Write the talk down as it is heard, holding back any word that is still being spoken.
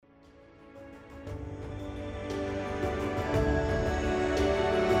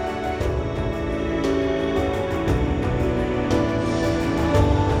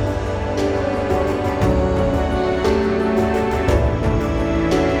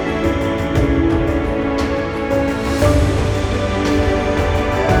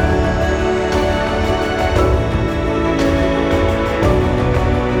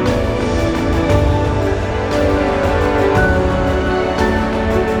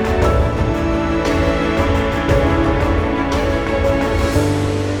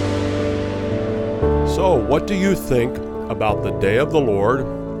What do you think about the day of the Lord,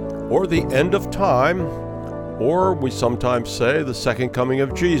 or the end of time, or we sometimes say the second coming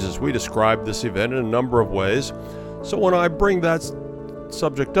of Jesus? We describe this event in a number of ways. So when I bring that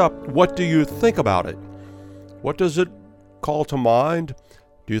subject up, what do you think about it? What does it call to mind?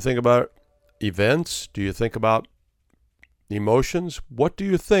 Do you think about events? Do you think about emotions? What do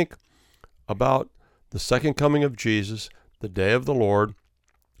you think about the second coming of Jesus, the day of the Lord,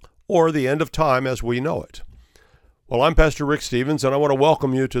 or the end of time as we know it? Well, I'm Pastor Rick Stevens, and I want to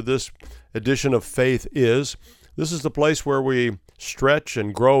welcome you to this edition of Faith Is. This is the place where we stretch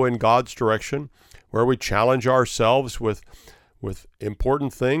and grow in God's direction, where we challenge ourselves with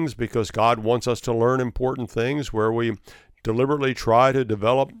important things because God wants us to learn important things, where we deliberately try to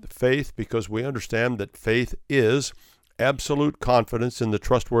develop faith because we understand that faith is absolute confidence in the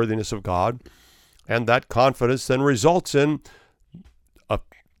trustworthiness of God, and that confidence then results in a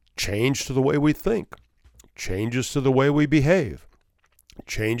change to the way we think, changes to the way we behave,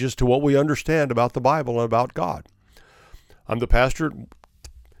 changes to what we understand about the Bible and about God. I'm the pastor at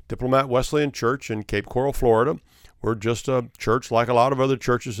Diplomat Wesleyan Church in Cape Coral, Florida. We're just a church like a lot of other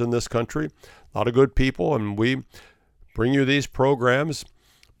churches in this country, a lot of good people, and we bring you these programs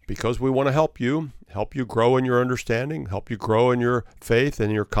because we want to help you grow in your understanding, help you grow in your faith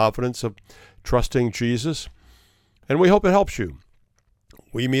and your confidence of trusting Jesus, and we hope it helps you.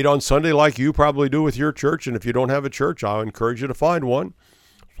 We meet on Sunday like you probably do with your church, and if you don't have a church, I'll encourage you to find one.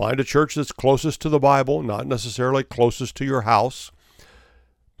 Find a church that's closest to the Bible, not necessarily closest to your house,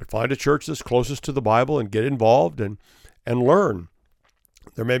 but find a church that's closest to the Bible and get involved and learn.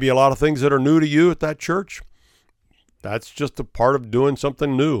 There may be a lot of things that are new to you at that church. That's just a part of doing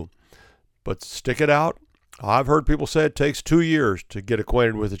something new. But stick it out. I've heard people say it takes 2 years to get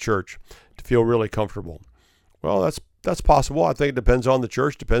acquainted with the church to feel really comfortable. Well, that's possible. I think it depends on the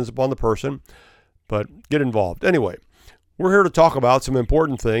church, depends upon the person, but get involved. Anyway, we're here to talk about some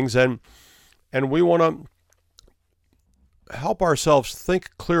important things, and we want to help ourselves think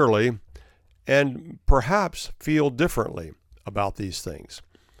clearly and perhaps feel differently about these things.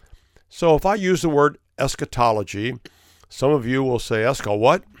 So if I use the word eschatology, some of you will say, "Escha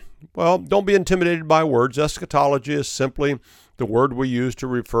what?" Well, don't be intimidated by words. Eschatology is simply the word we use to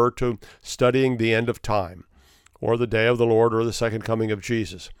refer to studying the end of time, or the day of the Lord, or the second coming of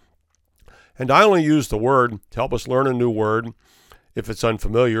Jesus. And I only use the word to help us learn a new word. If it's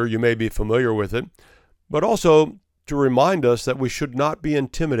unfamiliar, you may be familiar with it, but also to remind us that we should not be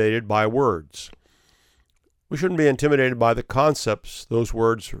intimidated by words. We shouldn't be intimidated by the concepts those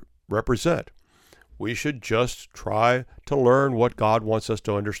words represent. We should just try to learn what God wants us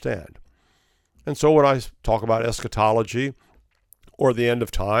to understand. And so when I talk about eschatology or the end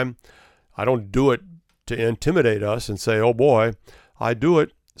of time, I don't do it to intimidate us and say, "Oh boy." I do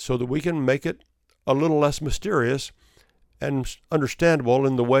it so that we can make it a little less mysterious and understandable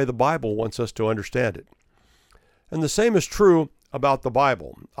in the way the Bible wants us to understand it. And the same is true about the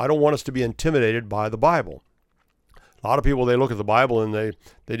Bible. I don't want us to be intimidated by the Bible. A lot of people, they look at the Bible and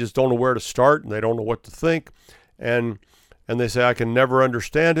they just don't know where to start, and they don't know what to think, and they say, "I can never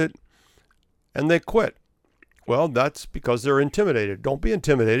understand it," and they quit. Well, that's because they're intimidated. Don't be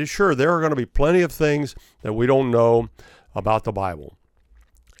intimidated. Sure, there are going to be plenty of things that we don't know about the Bible,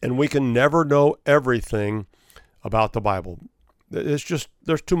 and we can never know everything about the Bible. It's just,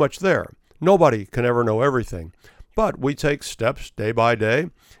 there's too much there. Nobody can ever know everything, but we take steps day by day,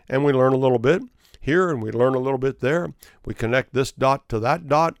 and we learn a little bit here and we learn a little bit there. We connect this dot to that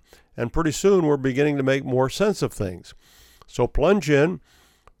dot, and pretty soon we're beginning to make more sense of things. So plunge in,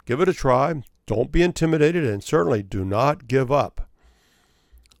 give it a try. Don't be intimidated, and certainly do not give up.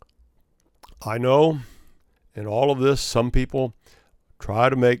 I know in all of this, some people try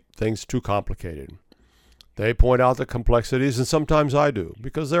to make things too complicated. They point out the complexities, and sometimes I do,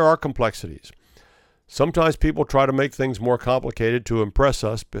 because there are complexities. Sometimes people try to make things more complicated to impress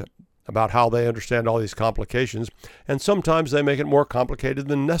us about how they understand all these complications, and sometimes they make it more complicated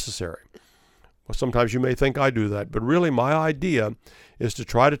than necessary. Well, sometimes you may think I do that, but really my idea is to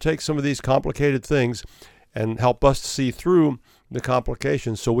try to take some of these complicated things and help us see through the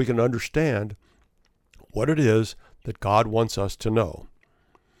complications so we can understand what it is that God wants us to know.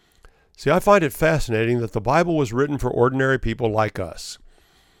 See, I find it fascinating that the Bible was written for ordinary people like us.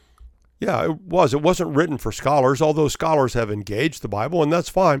 Yeah, it was. It wasn't written for scholars, although scholars have engaged the Bible, and that's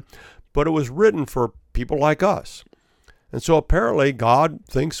fine, but it was written for people like us. And so apparently God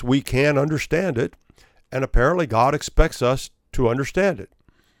thinks we can understand it, and apparently God expects us to understand it.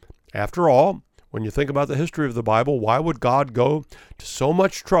 After all, when you think about the history of the Bible, why would God go to so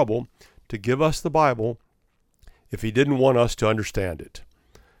much trouble to give us the Bible if he didn't want us to understand it?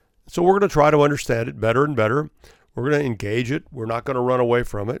 So we're going to try to understand it better and better. We're going to engage it. We're not going to run away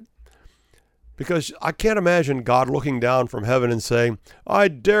from it. Because I can't imagine God looking down from heaven and saying, I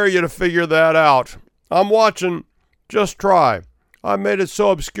dare you to figure that out. I'm watching. Just try. I made it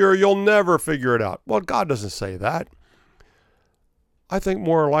so obscure you'll never figure it out. Well, God doesn't say that. I think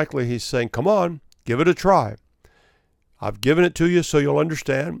more likely he's saying, come on, give it a try. I've given it to you so you'll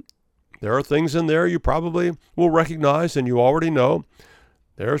understand. There are things in there you probably will recognize and you already know.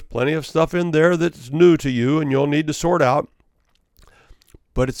 There's plenty of stuff in there that's new to you and you'll need to sort out.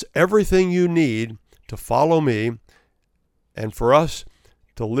 But it's everything you need to follow me and for us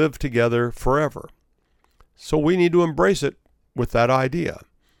to live together forever. So we need to embrace it with that idea.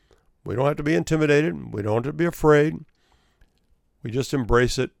 We don't have to be intimidated. We don't have to be afraid. We just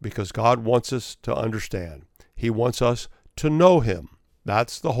embrace it because God wants us to understand. He wants us to know him.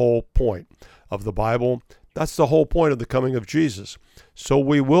 That's the whole point of the Bible. That's the whole point of the coming of Jesus. So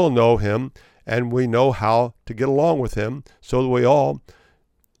we will know him and we know how to get along with him so that we all,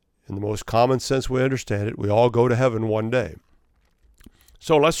 in the most common sense we understand it, we all go to heaven one day.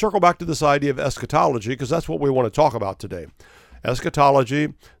 So let's circle back to this idea of eschatology because that's what we want to talk about today.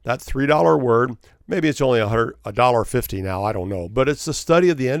 Eschatology, that $3 word, maybe it's only $1.50 now, I don't know, but it's the study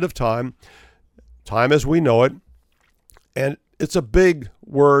of the end of time, time as we know it, and it's a big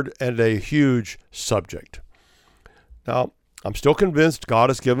word and a huge subject. Now, I'm still convinced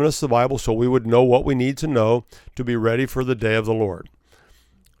God has given us the Bible so we would know what we need to know to be ready for the day of the Lord.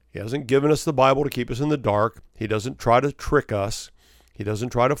 He hasn't given us the Bible to keep us in the dark. He doesn't try to trick us. He doesn't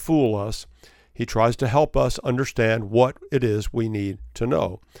try to fool us. He tries to help us understand what it is we need to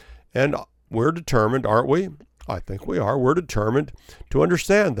know. And we're determined, aren't we? I think we are. We're determined to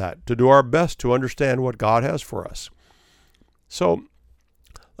understand that, to do our best to understand what God has for us. So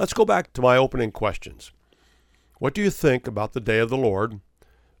let's go back to my opening questions. What do you think about the day of the Lord?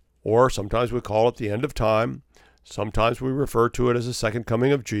 Or sometimes we call it the end of time. Sometimes we refer to it as the second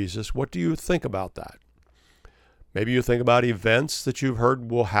coming of Jesus. What do you think about that? Maybe you think about events that you've heard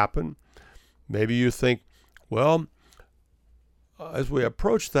will happen. Maybe you think, well, as we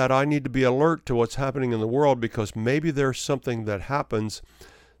approach that, I need to be alert to what's happening in the world because maybe there's something that happens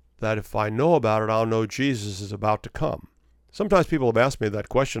that if I know about it, I'll know Jesus is about to come. Sometimes people have asked me that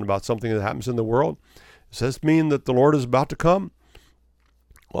question about something that happens in the world. Does this mean that the Lord is about to come?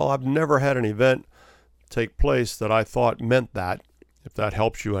 Well, I've never had an event take place that I thought meant that, if that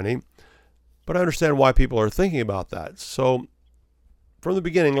helps you any. But I understand why people are thinking about that. So from the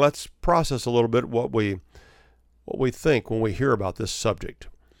beginning, let's process a little bit what we think when we hear about this subject.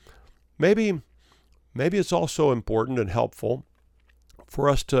 Maybe it's also important and helpful for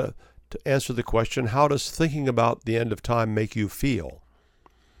us to answer the question, how does thinking about the end of time make you feel?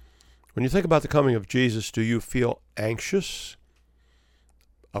 When you think about the coming of Jesus, do you feel anxious,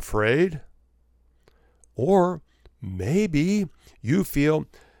 afraid? Or maybe you feel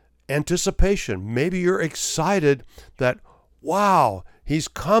anticipation. Maybe you're excited that, wow, he's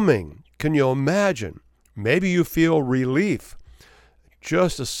coming. Can you imagine? Maybe you feel relief.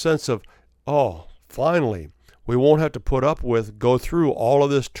 Just a sense of, oh, finally, we won't have to go through all of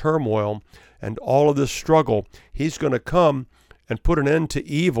this turmoil and all of this struggle. He's going to come and put an end to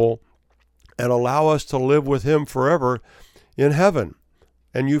evil and allow us to live with him forever in heaven.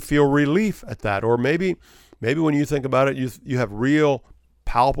 And you feel relief at that. Or maybe when you think about it, you have real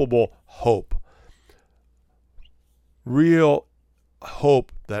palpable hope. Real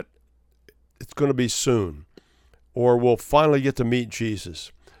hope that it's going to be soon. Or we'll finally get to meet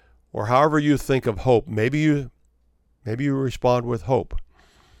Jesus. Or however you think of hope. Maybe you respond with hope.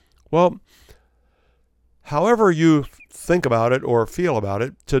 Well, however you think about it or feel about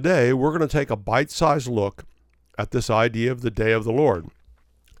it, today we're going to take a bite-sized look at this idea of the day of the Lord.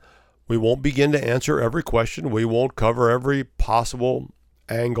 We won't begin to answer every question. We won't cover every possible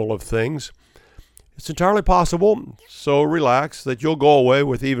angle of things. It's entirely possible, so relax, that you'll go away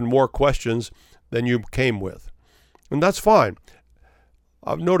with even more questions than you came with. And that's fine.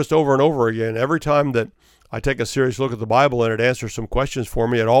 I've noticed over and over again, every time that I take a serious look at the Bible and it answers some questions for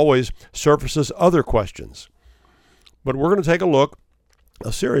me, it always surfaces other questions. But we're going to take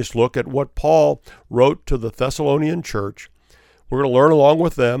a serious look at what Paul wrote to the Thessalonian church. We're going to learn along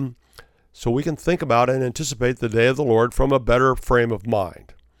with them so we can think about and anticipate the day of the Lord from a better frame of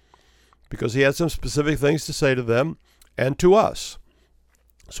mind. Because he had some specific things to say to them and to us.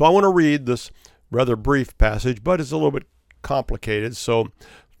 So I want to read this rather brief passage, but it's a little bit complicated, so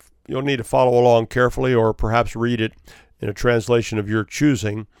you'll need to follow along carefully or perhaps read it in a translation of your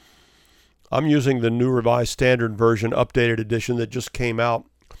choosing. I'm using the New Revised Standard Version updated edition that just came out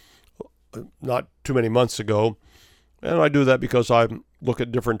not too many months ago, and I do that because I'm look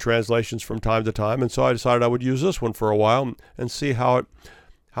at different translations from time to time, and so I decided I would use this one for a while and see how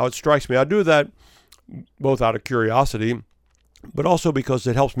it strikes me. I do that both out of curiosity, but also because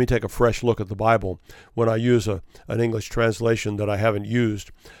it helps me take a fresh look at the Bible when I use an English translation that I haven't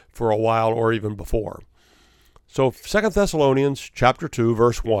used for a while or even before. So 2 Thessalonians chapter 2,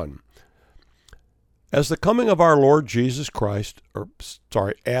 verse 1. As to the coming of our Lord Jesus Christ,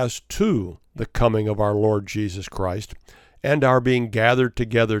 and our being gathered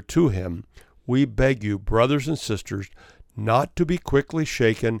together to him, we beg you, brothers and sisters, not to be quickly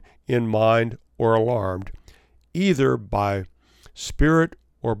shaken in mind or alarmed, either by spirit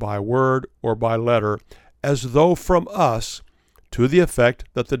or by word or by letter, as though from us, to the effect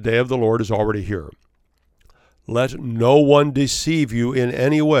that the day of the Lord is already here. Let no one deceive you in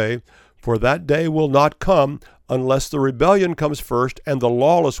any way, for that day will not come unless the rebellion comes first and the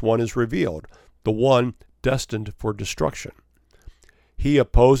lawless one is revealed, the one destined for destruction. He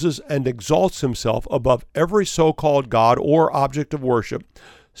opposes and exalts himself above every so-called God or object of worship,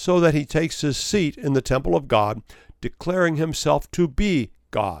 so that he takes his seat in the temple of God, declaring himself to be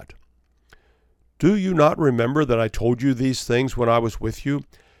God. Do you not remember that I told you these things when I was with you?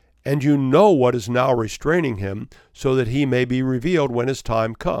 And you know what is now restraining him, so that he may be revealed when his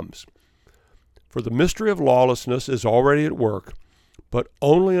time comes. For the mystery of lawlessness is already at work, but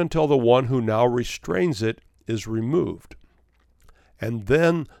only until the one who now restrains it is removed. And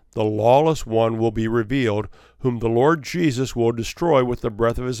then the lawless one will be revealed, whom the Lord Jesus will destroy with the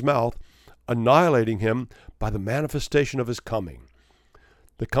breath of his mouth, annihilating him by the manifestation of his coming.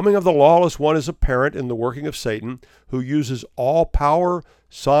 The coming of the lawless one is apparent in the working of Satan, who uses all power,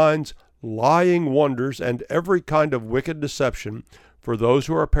 signs, lying wonders, and every kind of wicked deception for those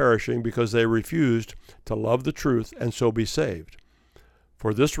who are perishing because they refused to love the truth and so be saved.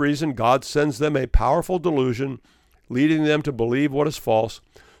 For this reason, God sends them a powerful delusion, leading them to believe what is false,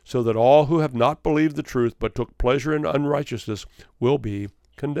 so that all who have not believed the truth but took pleasure in unrighteousness will be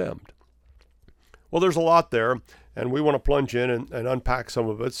condemned. Well, there's a lot there, and we want to plunge in and unpack some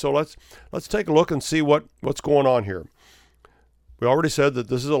of it. So let's take a look and see what's going on here. We already said that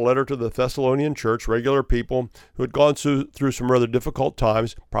this is a letter to the Thessalonian church, regular people who had gone through some rather difficult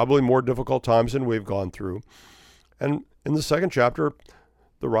times, probably more difficult times than we've gone through. And in the second chapter,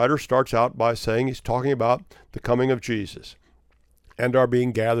 the writer starts out by saying he's talking about the coming of Jesus and are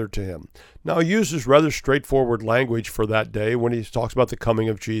being gathered to him. Now, he uses rather straightforward language for that day when he talks about the coming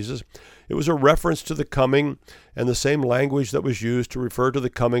of Jesus. It was a reference to the coming and the same language that was used to refer to the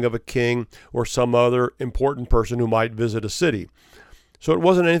coming of a king or some other important person who might visit a city. So it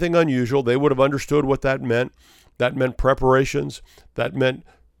wasn't anything unusual. They would have understood what that meant. That meant preparations. That meant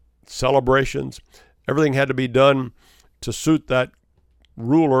celebrations. Everything had to be done to suit that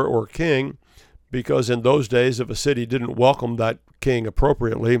ruler or king, because in those days, if a city didn't welcome that king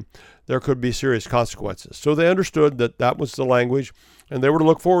appropriately, there could be serious consequences. So they understood that that was the language, and they were to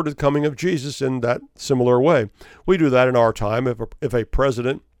look forward to the coming of Jesus in that similar way. We do that in our time. If a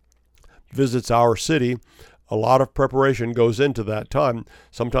president visits our city, a lot of preparation goes into that time.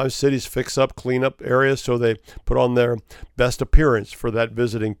 Sometimes cities fix up, clean up areas so they put on their best appearance for that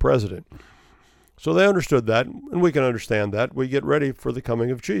visiting president. So they understood that, and we can understand that. We get ready for the coming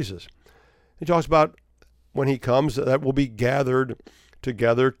of Jesus. He talks about when he comes, that will be gathered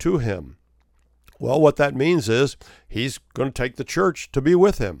together to him. Well, what that means is he's going to take the church to be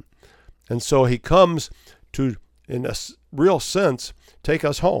with him. And so he comes to, in a real sense, take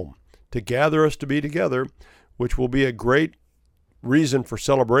us home, to gather us to be together, which will be a great reason for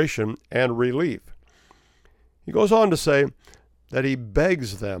celebration and relief. He goes on to say that he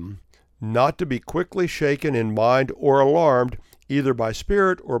begs them not to be quickly shaken in mind or alarmed, either by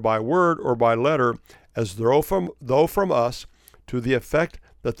spirit or by word or by letter, as though from us, to the effect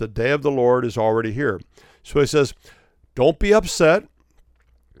that the day of the Lord is already here. So he says, don't be upset,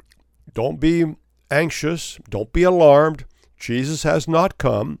 don't be anxious, don't be alarmed. Jesus has not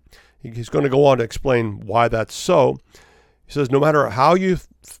come. He's going to go on to explain why that's so. He says, no matter how you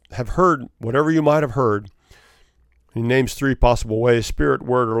have heard, whatever you might have heard, he names three possible ways: spirit,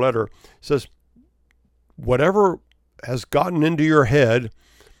 word, or letter. He says, whatever has gotten into your head,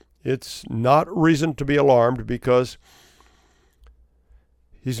 it's not reason to be alarmed, because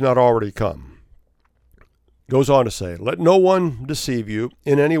he's not already come. Goes on to say, let no one deceive you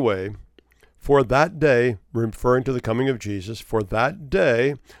in any way, for that day, referring to the coming of Jesus, for that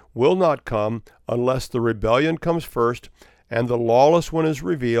day will not come unless the rebellion comes first and the lawless one is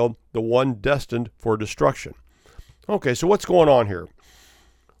revealed, the one destined for destruction. Okay, so what's going on here?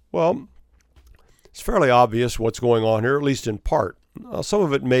 Well, it's fairly obvious what's going on here, at least in part. Some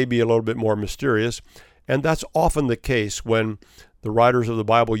of it may be a little bit more mysterious, and that's often the case when the writers of the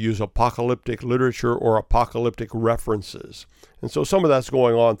Bible use apocalyptic literature or apocalyptic references. And so some of that's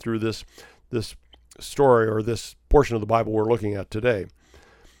going on through this story or this portion of the Bible we're looking at today.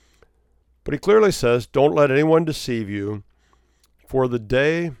 But he clearly says, don't let anyone deceive you, for the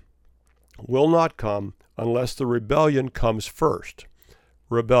day will not come unless the rebellion comes first.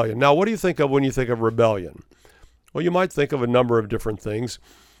 Rebellion. Now, what do you think of when you think of rebellion? Well, you might think of a number of different things.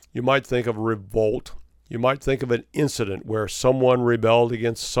 You might think of revolt. You might think of an incident where someone rebelled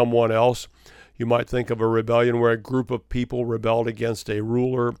against someone else. You might think of a rebellion where a group of people rebelled against a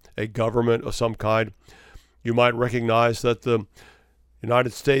ruler, a government of some kind. You might recognize that the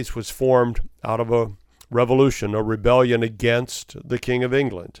United States was formed out of a revolution, a rebellion against the King of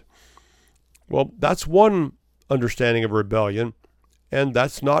England. Well, that's one understanding of rebellion, and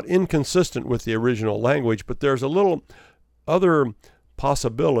that's not inconsistent with the original language, but there's a little other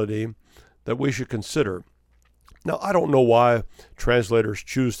possibility that we should consider. Now, I don't know why translators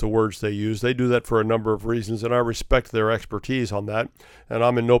choose the words they use. They do that for a number of reasons, and I respect their expertise on that, and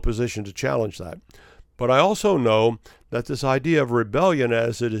I'm in no position to challenge that. But I also know that this idea of rebellion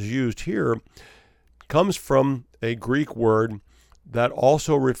as it is used here comes from a Greek word that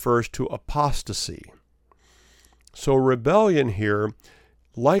also refers to apostasy. So rebellion here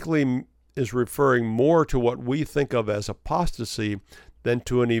likely is referring more to what we think of as apostasy than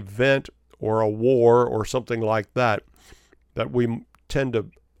to an event or a war or something like that we tend to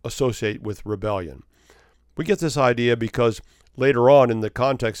associate with rebellion. We get this idea because later on in the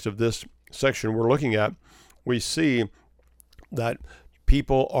context of this section we're looking at, we see that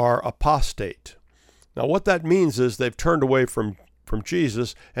people are apostate. Now what that means is they've turned away from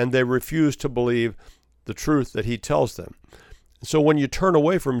Jesus and they refuse to believe the truth that he tells them. So when you turn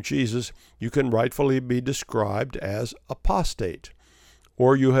away from Jesus, you can rightfully be described as apostate,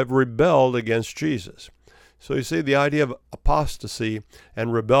 or you have rebelled against Jesus. So you see, the idea of apostasy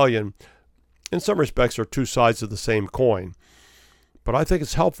and rebellion in some respects are two sides of the same coin. But I think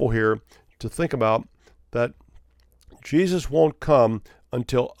it's helpful here to think about that Jesus won't come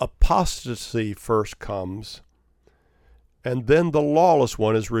until apostasy first comes, and then the lawless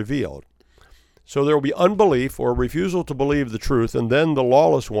one is revealed. So there will be unbelief or refusal to believe the truth, and then the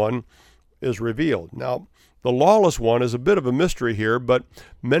lawless one is revealed. Now, the lawless one is a bit of a mystery here, but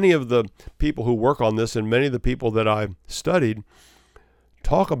many of the people who work on this and many of the people that I've studied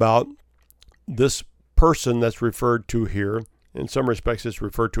talk about this person that's referred to here. In some respects, it's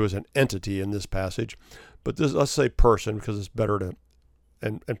referred to as an entity in this passage, but this, let's say person, because it's better to,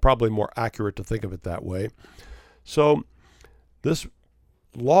 and probably more accurate to think of it that way. So this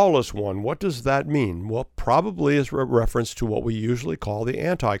lawless one, what does that mean? Well, probably is a reference to what we usually call the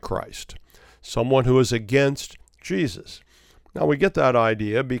Antichrist, someone who is against Jesus. Now, we get that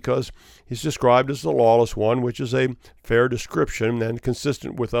idea because he's described as the lawless one, which is a fair description and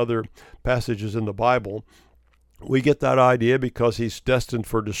consistent with other passages in the Bible. We get that idea because he's destined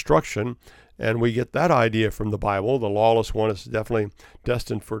for destruction, and we get that idea from the Bible. The lawless one is definitely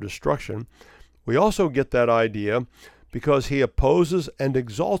destined for destruction. We also get that idea because he opposes and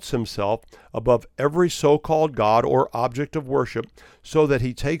exalts himself above every so-called God or object of worship, so that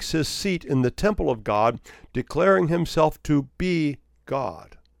he takes his seat in the temple of God, declaring himself to be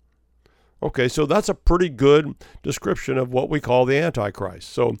God. Okay, so that's a pretty good description of what we call the Antichrist.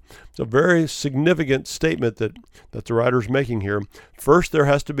 So it's a very significant statement that the writer's making here. First, there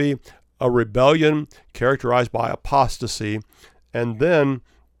has to be a rebellion characterized by apostasy, and then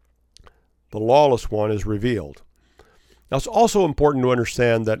the lawless one is revealed. Now, it's also important to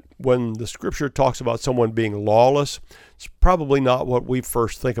understand that when the scripture talks about someone being lawless, it's probably not what we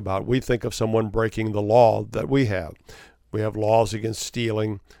first think about. We think of someone breaking the law that we have. We have laws against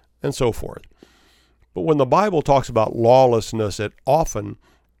stealing and so forth. But when the Bible talks about lawlessness, it often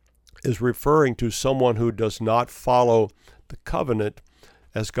is referring to someone who does not follow the covenant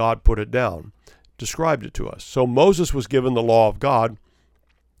as God put it down, described it to us. So Moses was given the law of God,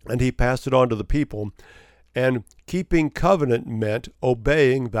 and he passed it on to the people. And keeping covenant meant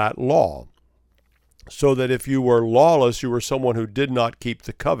obeying that law. So that if you were lawless, you were someone who did not keep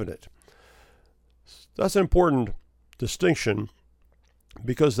the covenant. That's an important distinction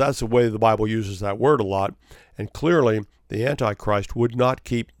because that's the way the Bible uses that word a lot. And clearly, the Antichrist would not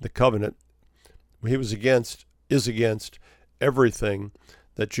keep the covenant. He is against everything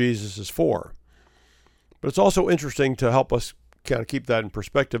that Jesus is for. But it's also interesting to help us kind of keep that in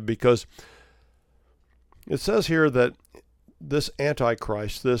perspective, because it says here that this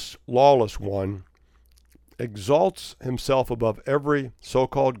Antichrist, this lawless one, exalts himself above every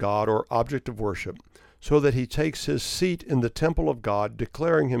so-called God or object of worship, so that he takes his seat in the temple of God,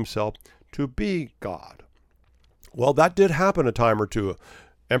 declaring himself to be God. Well, that did happen a time or two.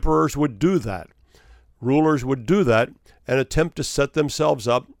 Emperors would do that. Rulers would do that and attempt to set themselves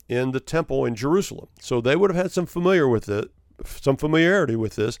up in the temple in Jerusalem. So they would have had some familiarity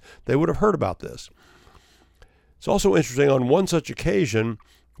with this. They would have heard about this. It's also interesting, on one such occasion,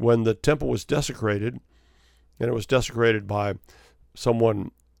 when the temple was desecrated, and it was desecrated by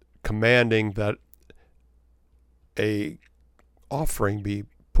someone commanding that a offering be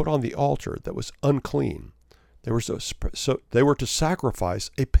put on the altar that was unclean. They were to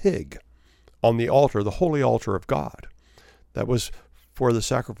sacrifice a pig on the altar, the holy altar of God. That was for the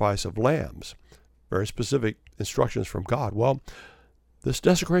sacrifice of lambs. Very specific instructions from God. Well, this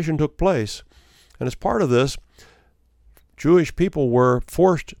desecration took place, and as part of this, Jewish people were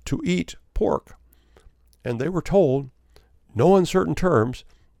forced to eat pork. And they were told, no uncertain terms,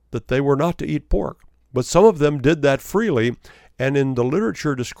 that they were not to eat pork. But some of them did that freely, and in the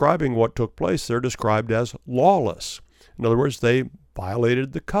literature describing what took place, they're described as lawless. In other words, they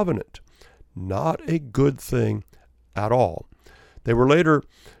violated the covenant. Not a good thing at all. They were later,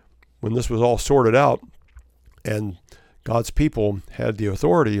 when this was all sorted out, and God's people had the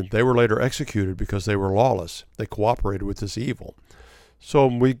authority, they were later executed because they were lawless. They cooperated with this evil. So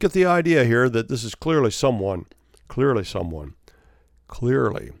we get the idea here that this is clearly someone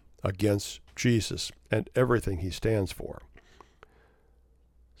against Jesus and everything he stands for.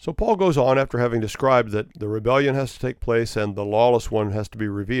 So Paul goes on, after having described that the rebellion has to take place and the lawless one has to be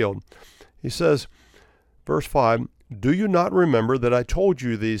revealed. He says, verse 5, "Do you not remember that I told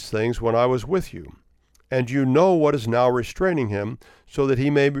you these things when I was with you? And you know what is now restraining him, so that he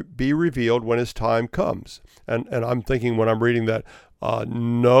may be revealed when his time comes." And I'm thinking when I'm reading that,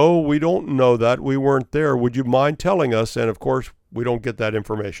 no, we don't know that. We weren't there. Would you mind telling us? And of course, we don't get that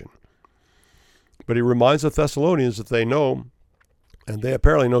information. But he reminds the Thessalonians that they know, and they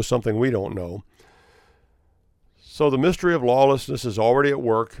apparently know something we don't know. So the mystery of lawlessness is already at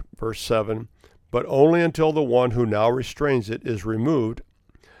work, verse 7, but only until the one who now restrains it is removed.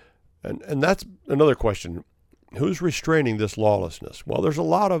 And that's another question. Who's restraining this lawlessness? Well, there's a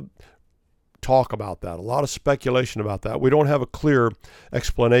lot of talk about that, a lot of speculation about that. We don't have a clear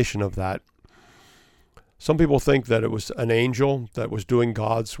explanation of that. Some people think that it was an angel that was doing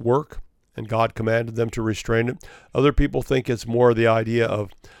God's work, and God commanded them to restrain it. Other people think it's more the idea of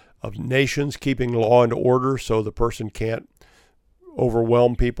nations keeping law and order so the person can't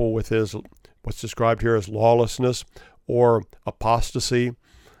overwhelm people with his, what's described here as lawlessness or apostasy.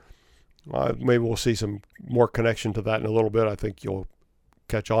 Maybe we'll see some more connection to that in a little bit. I think you'll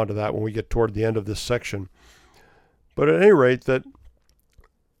catch on to that when we get toward the end of this section. But at any rate, that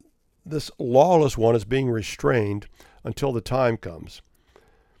this lawless one is being restrained until the time comes.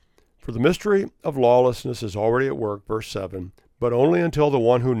 For the mystery of lawlessness is already at work, verse 7, but only until the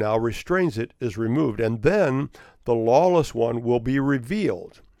one who now restrains it is removed. And then the lawless one will be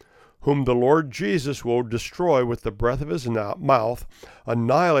revealed, whom the Lord Jesus will destroy with the breath of his mouth,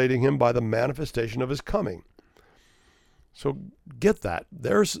 annihilating him by the manifestation of his coming. So get that.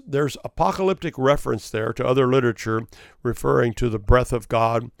 There's apocalyptic reference there to other literature referring to the breath of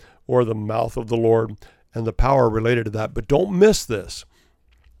God or the mouth of the Lord and the power related to that. But don't miss this.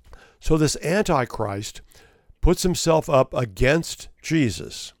 So this Antichrist puts himself up against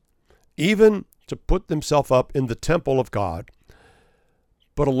Jesus, even to put himself up in the temple of God.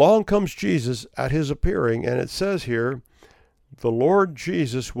 But along comes Jesus at his appearing, and it says here, the Lord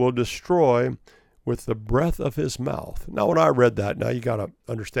Jesus will destroy with the breath of his mouth. Now, when I read that, now you got to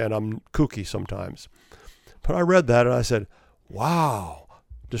understand I'm kooky sometimes. But I read that and I said, wow,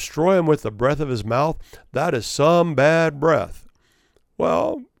 destroy him with the breath of his mouth? That is some bad breath.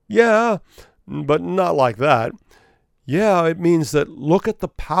 Well, yeah, but not like that. Yeah, it means that look at the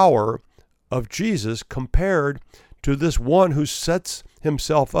power of Jesus compared to this one who sets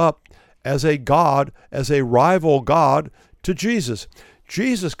himself up as a God, as a rival God to Jesus.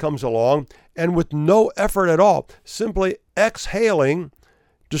 Jesus comes along and with no effort at all, simply exhaling,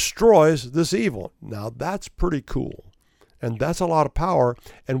 destroys this evil. Now that's pretty cool. And that's a lot of power,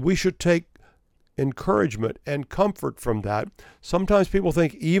 and we should take encouragement and comfort from that. Sometimes people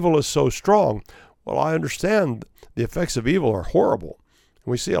think evil is so strong. Well, I understand the effects of evil are horrible.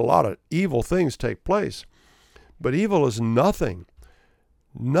 We see a lot of evil things take place. But evil is nothing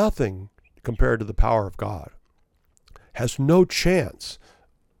compared to the power of God. Has no chance,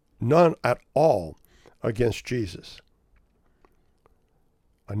 none at all, against Jesus,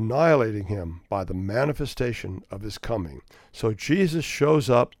 annihilating him by the manifestation of his coming. So Jesus shows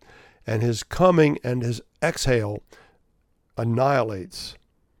up, and his coming and his exhale annihilates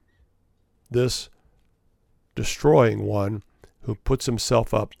this destroying one who puts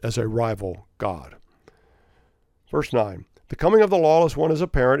himself up as a rival God. Verse 9, the coming of the lawless one is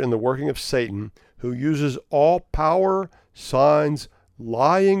apparent in the working of Satan, who uses all power, signs,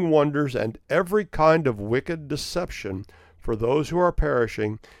 lying wonders, and every kind of wicked deception for those who are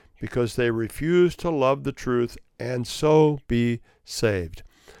perishing, because they refuse to love the truth and so be saved.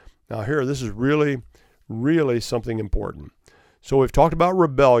 Now here, this is really, really something important. So we've talked about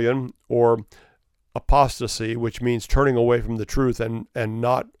rebellion or apostasy, which means turning away from the truth and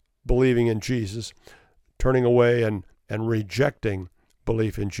not believing in Jesus, turning away and rejecting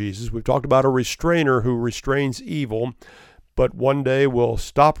belief in Jesus. We've talked about a restrainer who restrains evil, but one day will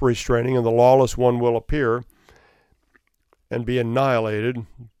stop restraining and the lawless one will appear and be annihilated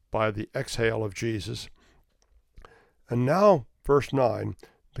by the exhale of Jesus. And now, verse 9,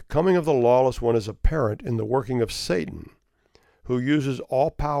 the coming of the lawless one is apparent in the working of Satan, who uses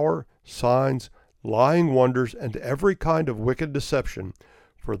all power, signs, lying wonders, and every kind of wicked deception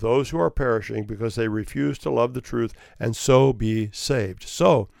for those who are perishing, because they refuse to love the truth and so be saved.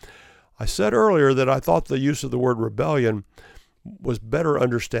 So, I said earlier that I thought the use of the word rebellion was better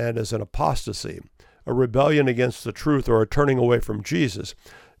understood as an apostasy, a rebellion against the truth or a turning away from Jesus.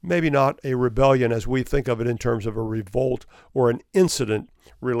 Maybe not a rebellion as we think of it in terms of a revolt or an incident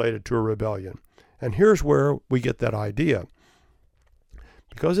related to a rebellion. And here's where we get that idea.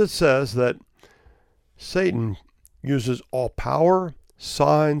 Because it says that Satan uses all power,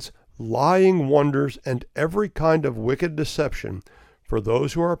 signs, lying wonders, and every kind of wicked deception for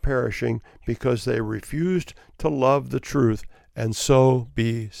those who are perishing, because they refused to love the truth and so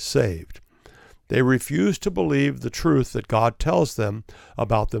be saved. They refuse to believe the truth that God tells them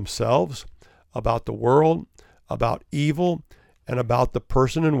about themselves, about the world, about evil, and about the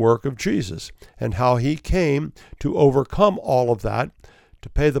person and work of Jesus, and how he came to overcome all of that, to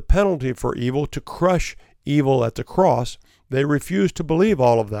pay the penalty for evil, to crush evil at the cross. They refuse to believe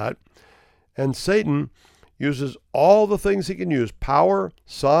all of that. And Satan uses all the things he can use, power,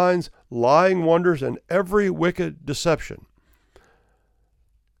 signs, lying wonders, and every wicked deception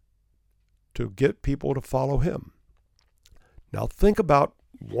to get people to follow him. Now think about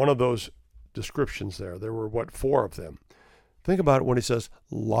one of those descriptions there. There were, 4 of them. Think about it when he says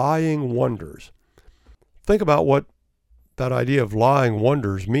lying wonders. Think about what that idea of lying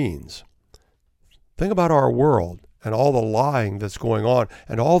wonders means. Think about our world and all the lying that's going on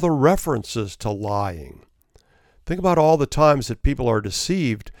and all the references to lying. Think about all the times that people are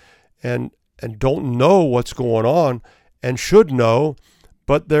deceived and don't know what's going on and should know,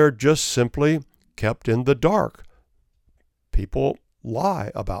 but they're just simply kept in the dark. People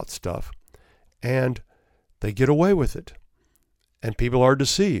lie about stuff and they get away with it, and people are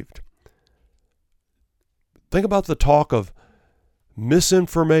deceived. Think about the talk of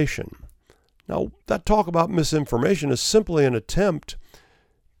misinformation. Now, that talk about misinformation is simply an attempt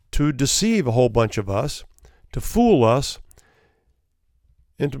to deceive a whole bunch of us, to fool us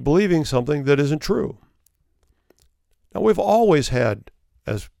into believing something that isn't true. Now, we've always had,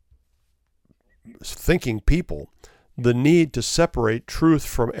 as thinking people, the need to separate truth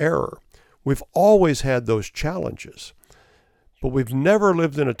from error. We've always had those challenges. But we've never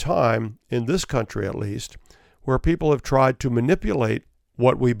lived in a time, in this country at least, where people have tried to manipulate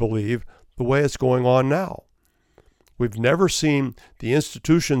what we believe the way it's going on now. We've never seen the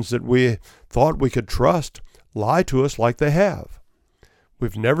institutions that we thought we could trust lie to us like they have.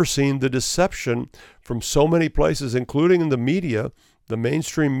 We've never seen the deception from so many places, including in the media, the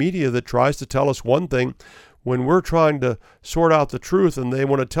mainstream media, that tries to tell us one thing when we're trying to sort out the truth and they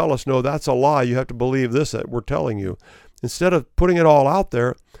want to tell us, no, that's a lie, you have to believe this that we're telling you. Instead of putting it all out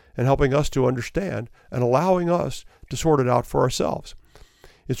there and helping us to understand and allowing us to sort it out for ourselves.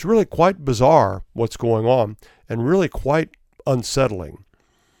 It's really quite bizarre what's going on and really quite unsettling.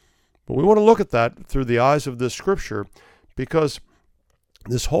 But we want to look at that through the eyes of this scripture, because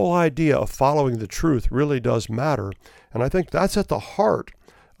this whole idea of following the truth really does matter. And I think that's at the heart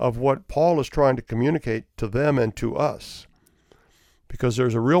of what Paul is trying to communicate to them and to us. Because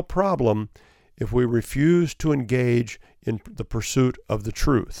there's a real problem if we refuse to engage in the pursuit of the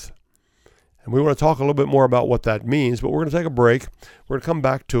truth. And we want to talk a little bit more about what that means, but we're going to take a break. We're going to come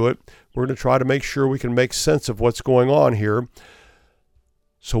back to it. We're going to try to make sure we can make sense of what's going on here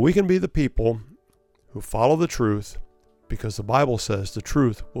so we can be the people who follow the truth, because the Bible says the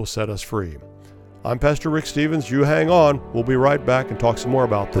truth will set us free. I'm Pastor Rick Stevens. You hang on. We'll be right back and talk some more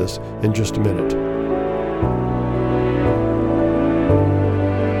about this in just a minute.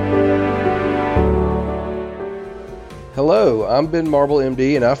 Hello, I'm Ben Marble,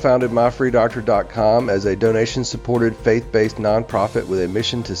 MD, and I founded MyFreeDoctor.com as a donation-supported, faith-based nonprofit with a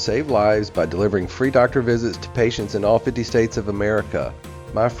mission to save lives by delivering free doctor visits to patients in all 50 states of America.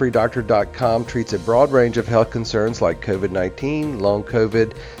 MyFreeDoctor.com treats a broad range of health concerns like COVID-19, long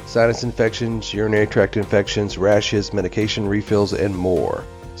COVID, sinus infections, urinary tract infections, rashes, medication refills, and more.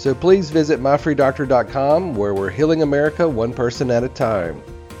 So please visit MyFreeDoctor.com, where we're healing America one person at a time.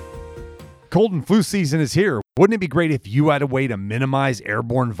 Cold and flu season is here. Wouldn't it be great if you had a way to minimize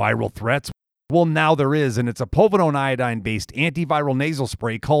airborne viral threats? Well, now there is, and it's a povidone iodine-based antiviral nasal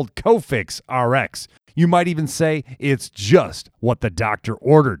spray called Cofix RX. You might even say it's just what the doctor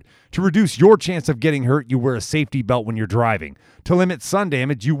ordered. To reduce your chance of getting hurt, you wear a safety belt when you're driving. To limit sun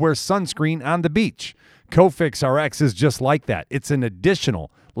damage, you wear sunscreen on the beach. Cofix RX is just like that. It's an additional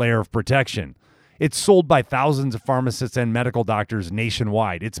layer of protection. It's sold by thousands of pharmacists and medical doctors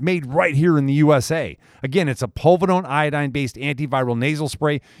nationwide. It's made right here in the USA. Again, it's a povidone iodine-based antiviral nasal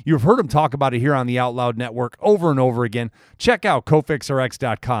spray. You've heard them talk about it here on the Out Loud Network over and over again. Check out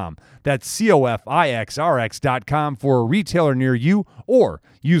CofixRx.com. That's COFIXRX.com for a retailer near you, or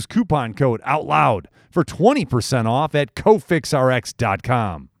use coupon code OUTLOUD for 20% off at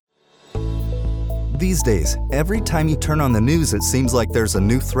CofixRx.com. These days, every time you turn on the news, it seems like there's a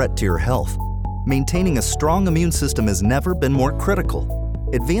new threat to your health. Maintaining a strong immune system has never been more critical.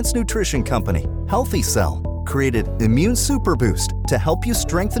 Advanced nutrition company Healthy Cell created Immune Super Boost to help you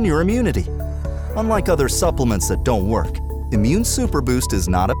strengthen your immunity. Unlike other supplements that don't work, Immune Super Boost is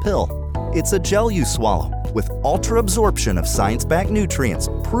not a pill. It's a gel you swallow with ultra absorption of science-backed nutrients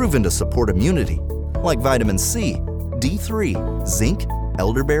proven to support immunity, like vitamin C, D3, zinc,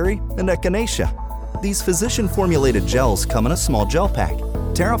 elderberry, and echinacea. These physician-formulated gels come in a small gel pack.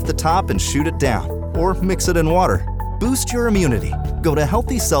 Tear off the top and shoot it down, or mix it in water. Boost your immunity. Go to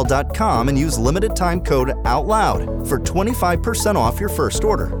HealthyCell.com and use limited time code OUTLOUD for 25% off your first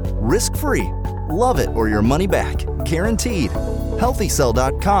order. Risk-free. Love it or your money back. Guaranteed.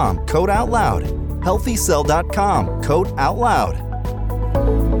 HealthyCell.com, code OUTLOUD. HealthyCell.com, code OUTLOUD.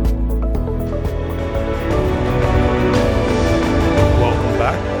 Welcome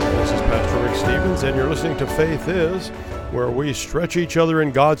back. This is Pastor Rick Stevens, and you're listening to Faith Is, where we stretch each other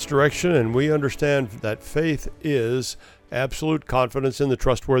in God's direction, and we understand that faith is absolute confidence in the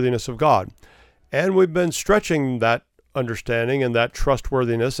trustworthiness of God. And we've been stretching that understanding and that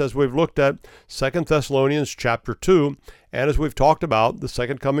trustworthiness as we've looked at 2 Thessalonians chapter 2, and as we've talked about the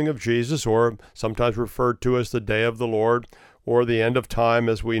second coming of Jesus, or sometimes referred to as the day of the Lord, or the end of time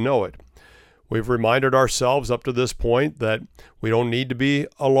as we know it. We've reminded ourselves up to this point that we don't need to be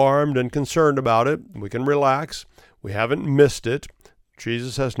alarmed and concerned about it. We can relax. We haven't missed it.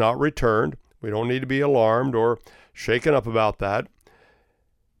 Jesus has not returned. We don't need to be alarmed or shaken up about that.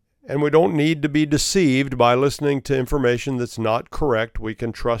 And we don't need to be deceived by listening to information that's not correct. We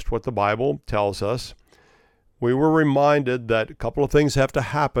can trust what the Bible tells us. We were reminded that a couple of things have to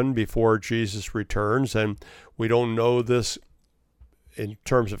happen before Jesus returns, and we don't know this in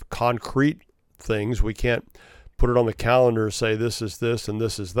terms of concrete things. We can't put it on the calendar and say this is this and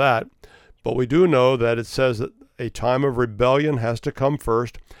this is that. But we do know that it says that a time of rebellion has to come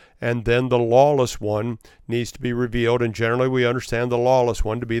first, and then the lawless one needs to be revealed, and generally we understand the lawless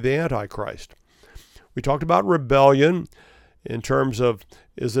one to be the Antichrist. We talked about rebellion in terms of,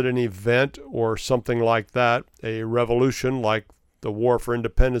 is it an event or something like that, a revolution like the war for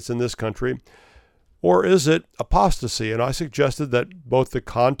independence in this country, or is it apostasy? And I suggested that both the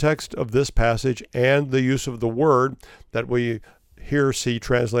context of this passage and the use of the word that we here see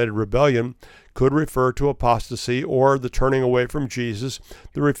translated rebellion could refer to apostasy, or the turning away from Jesus,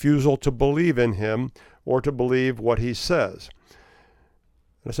 the refusal to believe in him or to believe what he says.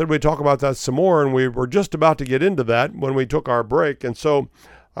 And I said we'd talk about that some more, and we were just about to get into that when we took our break. And so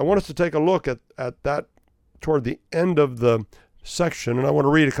I want us to take a look at that toward the end of the section, and I want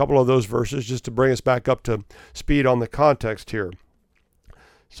to read a couple of those verses just to bring us back up to speed on the context here.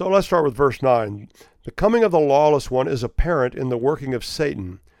 So let's start with verse 9. The coming of the lawless one is apparent in the working of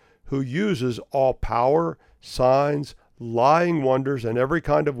Satan, who uses all power, signs, lying wonders, and every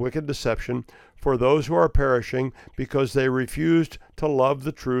kind of wicked deception for those who are perishing, because they refused to love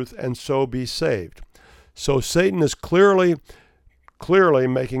the truth and so be saved. So Satan is clearly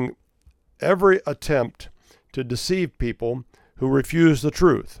making every attempt to deceive people who refuse the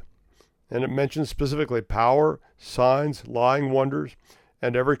truth. And it mentions specifically power, signs, lying wonders,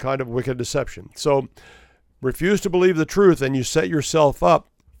 and every kind of wicked deception. So refuse to believe the truth, and you set yourself up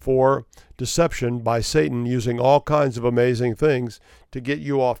for deception by Satan using all kinds of amazing things to get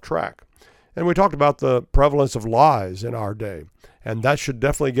you off track. And we talked about the prevalence of lies in our day, and that should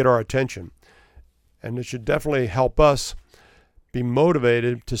definitely get our attention. And it should definitely help us be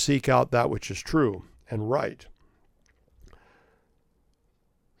motivated to seek out that which is true and right.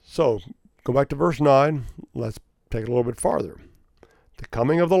 So, go back to verse 9. Let's take it a little bit farther. The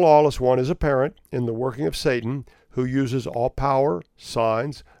coming of the lawless one is apparent in the working of Satan, who uses all power,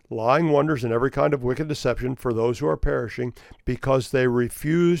 signs, lying wonders, and every kind of wicked deception for those who are perishing, because they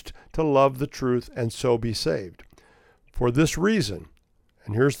refused to love the truth and so be saved. For this reason,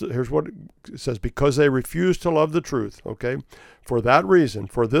 and here's what it says, because they refused to love the truth, okay? For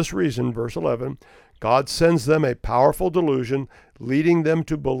this reason, verse 11, God sends them a powerful delusion, leading them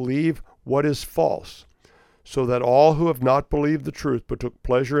to believe what is false, so that all who have not believed the truth but took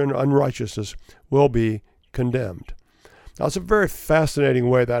pleasure in unrighteousness will be condemned. Now, it's a very fascinating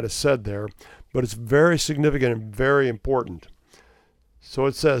way that is said there, but it's very significant and very important. So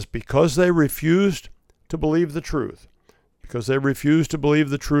it says, because they refused to believe the truth, because they refused to believe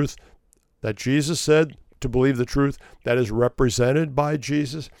the truth that Jesus said, to believe the truth that is represented by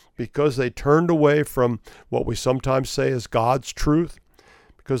Jesus, because they turned away from what we sometimes say is God's truth,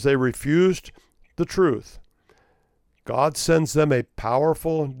 because they refused the truth, God sends them a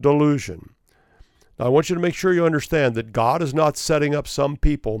powerful delusion. Now, I want you to make sure you understand that God is not setting up some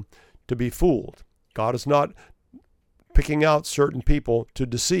people to be fooled. God is not picking out certain people to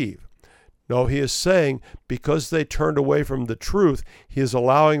deceive. No, he is saying because they turned away from the truth, he is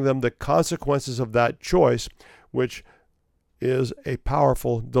allowing them the consequences of that choice, which is a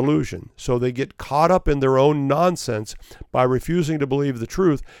powerful delusion. So they get caught up in their own nonsense by refusing to believe the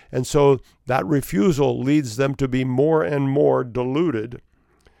truth, and so that refusal leads them to be more and more deluded,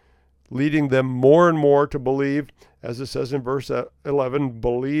 leading them more and more to believe, as it says in verse 11,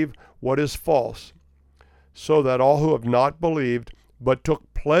 believe what is false, so that all who have not believed but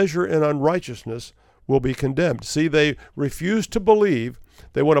took pleasure in unrighteousness will be condemned. See, they refuse to believe.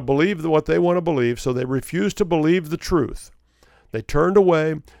 They want to believe what they want to believe, so they refuse to believe the truth. They turned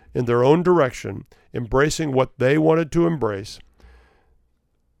away in their own direction, embracing what they wanted to embrace.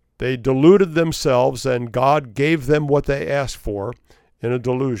 They deluded themselves, and God gave them what they asked for in a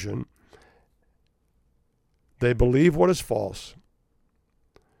delusion. They believe what is false.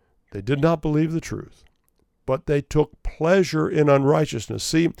 They did not believe the truth, but they took pleasure in unrighteousness.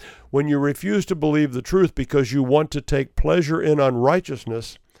 See, when you refuse to believe the truth because you want to take pleasure in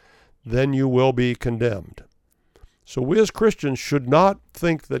unrighteousness, then you will be condemned. So we as Christians should not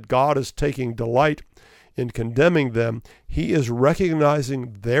think that God is taking delight in condemning them. He is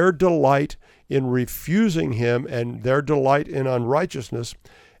recognizing their delight in refusing him and their delight in unrighteousness,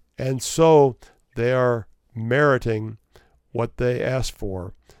 and so they are meriting what they asked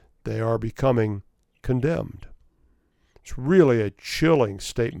for. They are becoming condemned. It's really a chilling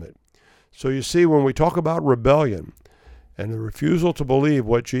statement. So you see, when we talk about rebellion and the refusal to believe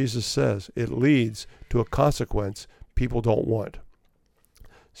what Jesus says, it leads to a consequence people don't want.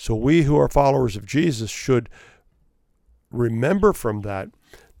 So we who are followers of Jesus should remember from that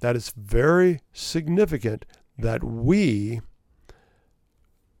it's very significant that we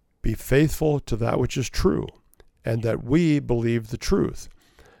be faithful to that which is true and that we believe the truth.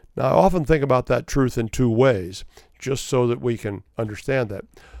 Now, I often think about that truth in two ways, just so that we can understand that.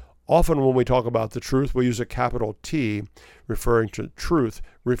 Often when we talk about the truth, we use a capital T, referring to truth,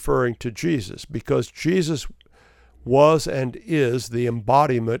 referring to Jesus, because Jesus was and is the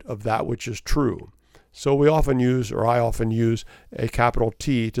embodiment of that which is true. So we often use, or I often use, a capital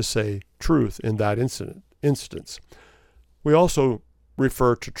T to say truth in that instance. We also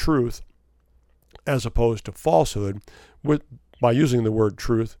refer to truth as opposed to falsehood by using the word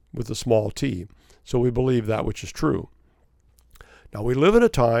truth with a small t. So we believe that which is true. Now, we live in a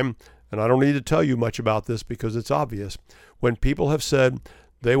time, and I don't need to tell you much about this because it's obvious, when people have said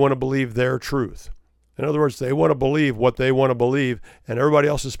they want to believe their truth. In other words, they want to believe what they want to believe, and everybody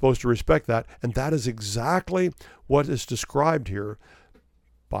else is supposed to respect that. And that is exactly what is described here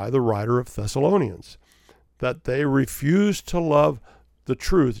by the writer of Thessalonians, that they refuse to love the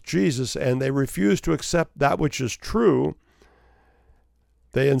truth, Jesus, and they refuse to accept that which is true.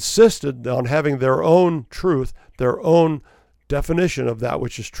 They insisted on having their own truth, their own definition of that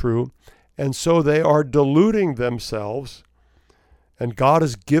which is true, and so they are deluding themselves, and God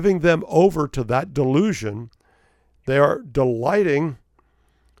is giving them over to that delusion. They are delighting,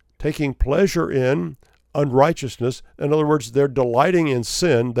 taking pleasure in unrighteousness. In other words, they're delighting in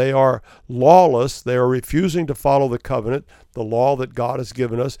sin. They are lawless. They are refusing to follow the covenant, the law that God has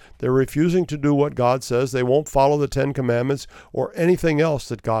given us. They're refusing to do what God says. They won't follow the Ten Commandments or anything else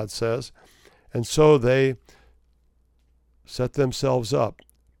that God says. And so they set themselves up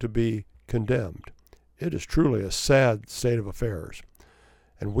to be condemned. It is truly a sad state of affairs.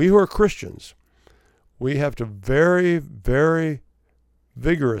 And we who are Christians, we have to very, very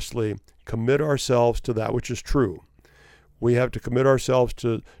vigorously commit ourselves to that which is true. We have to commit ourselves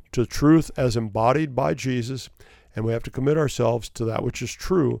to truth as embodied by Jesus, And we have to commit ourselves to that which is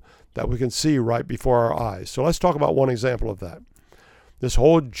true, that we can see right before our eyes. So let's talk about one example of that. This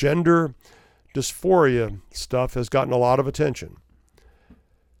whole gender dysphoria stuff has gotten a lot of attention.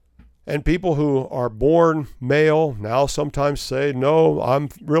 And people who are born male now sometimes say, no, I'm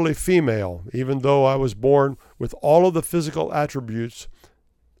really female, even though I was born with all of the physical attributes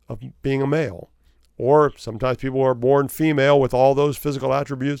of being a male. Or sometimes people are born female with all those physical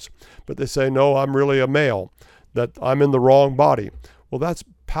attributes, but they say, no, I'm really a male, that I'm in the wrong body. Well, that's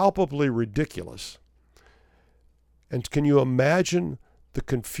palpably ridiculous. And can you imagine the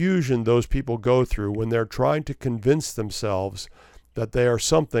confusion those people go through when they're trying to convince themselves that they are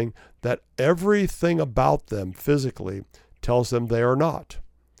something that everything about them physically tells them they are not?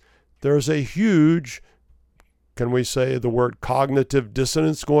 There's a huge, can we say the word cognitive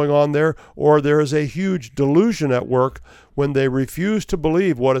dissonance going on there? Or there is a huge delusion at work when they refuse to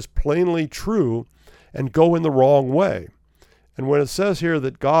believe what is plainly true and go in the wrong way. And when it says here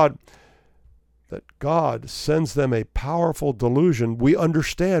that God sends them a powerful delusion, we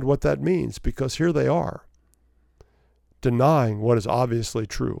understand what that means, because here they are, denying what is obviously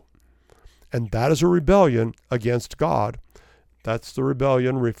true. And that is a rebellion against God. That's the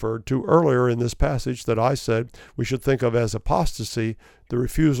rebellion referred to earlier in this passage that I said we should think of as apostasy, the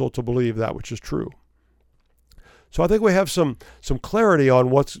refusal to believe that which is true. So I think we have some clarity on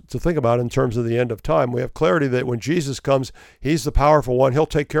what to think about in terms of the end of time. We have clarity that when Jesus comes, he's the powerful one. He'll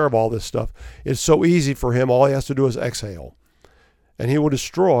take care of all this stuff. It's so easy for him. All he has to do is exhale, and he will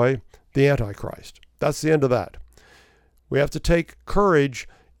destroy the Antichrist. That's the end of that. We have to take courage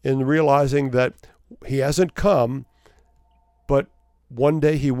in realizing that he hasn't come, but one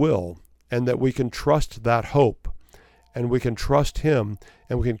day he will, and that we can trust that hope, and we can trust him,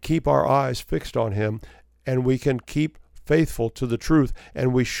 and we can keep our eyes fixed on him, and we can keep faithful to the truth,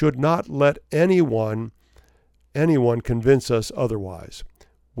 and we should not let anyone convince us otherwise.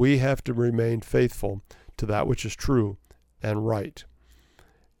 We have to remain faithful to that which is true and right.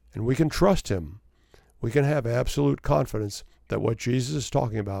 And we can trust him. We can have absolute confidence that what Jesus is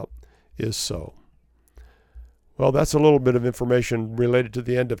talking about is so. Well, that's a little bit of information related to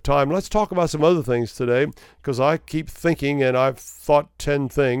the end of time. Let's talk about some other things today, because I keep thinking, and I've thought 10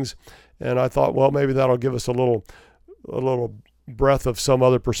 things, and I thought, well, maybe that'll give us a little breath of some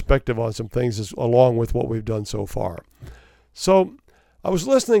other perspective on some things along with what we've done so far. So I was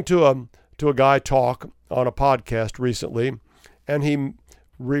listening to a guy talk on a podcast recently, and he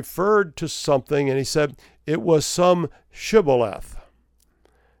referred to something, and he said it was some shibboleth.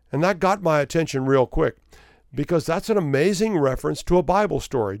 And that got my attention real quick, because that's an amazing reference to a Bible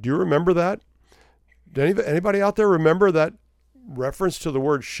story. Do you remember that? Did anybody out there remember that reference to the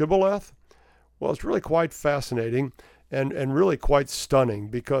word shibboleth? Well, it's really quite fascinating and really quite stunning,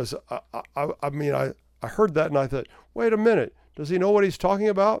 because I heard that and I thought, wait a minute, does he know what he's talking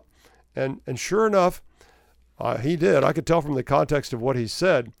about? And sure enough, he did. I could tell from the context of what he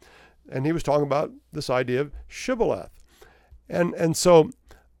said, and he was talking about this idea of shibboleth. And so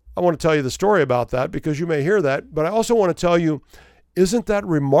I want to tell you the story about that, because you may hear that, but I also want to tell you, isn't that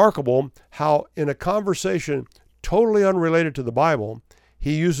remarkable how in a conversation totally unrelated to the Bible,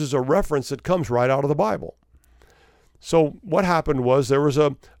 he uses a reference that comes right out of the Bible. So what happened was there was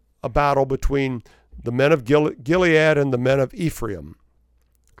a battle between the men of Gilead and the men of Ephraim.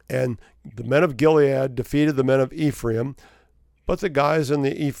 And the men of Gilead defeated the men of Ephraim, but the guys in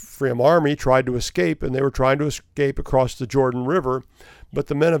the Ephraim army tried to escape, and they were trying to escape across the Jordan River, but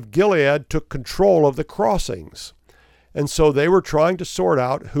the men of Gilead took control of the crossings. And so they were trying to sort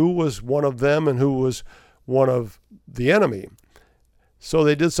out who was one of them and who was one of the enemy. So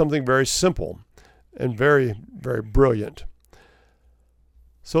they did something very simple and very, very brilliant.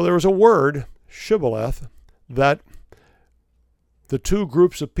 So there was a word, shibboleth, that the two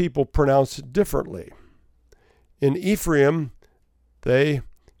groups of people pronounced differently. In Ephraim, they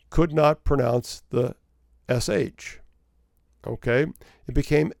could not pronounce the SH. Okay? It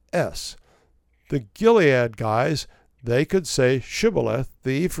became S. The Gilead guys, they could say shibboleth.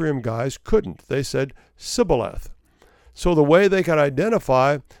 The Ephraim guys couldn't. They said sibboleth. So the way they could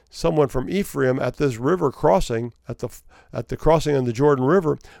identify someone from Ephraim at this river crossing, at the crossing on the Jordan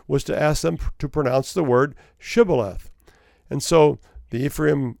River, was to ask them to pronounce the word shibboleth. And so the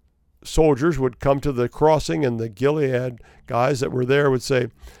Ephraim soldiers would come to the crossing, and the Gilead guys that were there would say,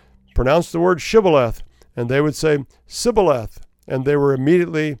 pronounce the word shibboleth, and they would say sibboleth, and they were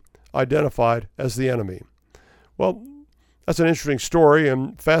immediately identified as the enemy. Well, that's an interesting story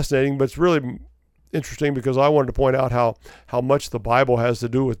and fascinating, but it's really interesting because I wanted to point out how much the Bible has to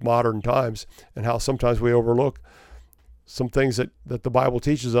do with modern times, and how sometimes we overlook some things that the Bible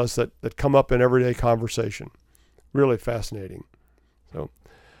teaches us that come up in everyday conversation. really fascinating. So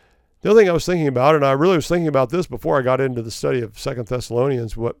the other thing I was thinking about, and I really was thinking about this before I got into the study of 2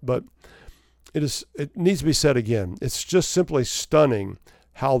 Thessalonians, but it needs to be said again. It's just simply stunning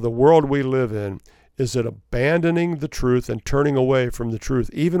how the world we live in is at abandoning the truth and turning away from the truth,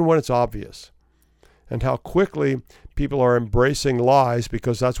 even when it's obvious, and how quickly people are embracing lies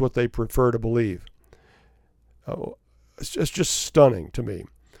because that's what they prefer to believe. It's just stunning to me.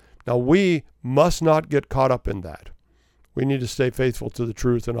 Now, we must not get caught up in that. We need to stay faithful to the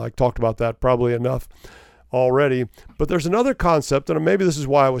truth, and I talked about that probably enough already. But there's another concept, and maybe this is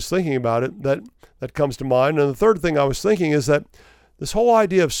why I was thinking about it, that comes to mind. And the third thing I was thinking is that this whole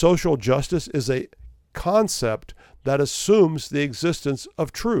idea of social justice is a concept that assumes the existence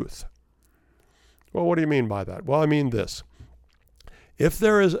of truth. Well, what do you mean by that? Well, I mean this. If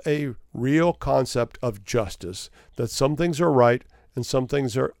there is a real concept of justice, that some things are right and some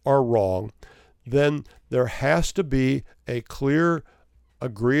things are wrong, then there has to be a clear,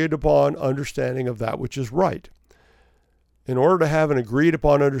 agreed upon understanding of that which is right. In order to have an agreed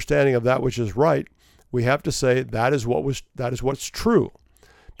upon understanding of that which is right, we have to say that is what's true,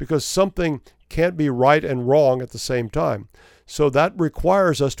 because something can't be right and wrong at the same time. So that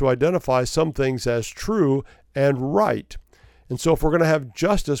requires us to identify some things as true and right. And so if we're going to have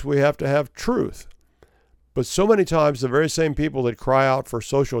justice, we have to have truth. But so many times the very same people that cry out for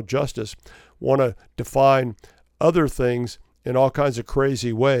social justice want to define other things in all kinds of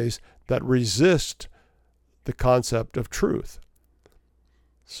crazy ways that resist the concept of truth.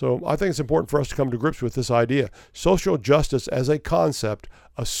 So I think it's important for us to come to grips with this idea. Social justice as a concept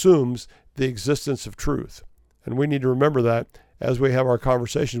assumes the existence of truth. And we need to remember that as we have our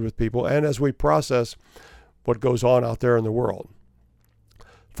conversations with people and as we process what goes on out there in the world.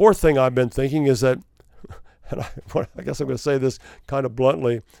 Fourth thing I've been thinking is that, and I guess I'm going to say this kind of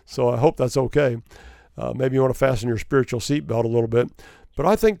bluntly, so I hope that's okay. Maybe you want to fasten your spiritual seatbelt a little bit. But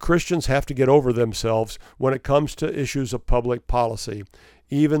I think Christians have to get over themselves when it comes to issues of public policy,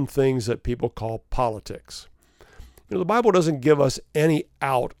 even things that people call politics. The Bible doesn't give us any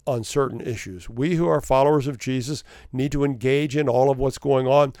out on certain issues. We who are followers of Jesus need to engage in all of what's going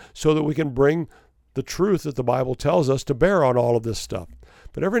on so that we can bring the truth that the Bible tells us to bear on all of this stuff.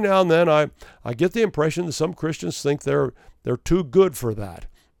 But every now and then I get the impression that some Christians think they're too good for that.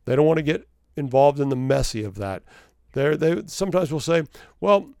 They don't want to get involved in the messy of that. They sometimes will say,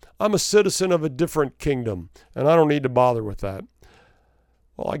 well, I'm a citizen of a different kingdom, and I don't need to bother with that.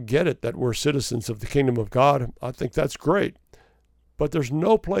 Well, I get it that we're citizens of the kingdom of God. I think that's great. But there's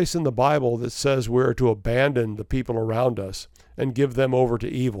no place in the Bible that says we're to abandon the people around us and give them over to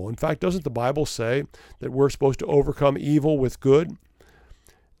evil. In fact, doesn't the Bible say that we're supposed to overcome evil with good?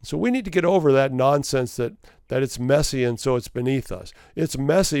 So we need to get over that nonsense that it's messy and so it's beneath us. It's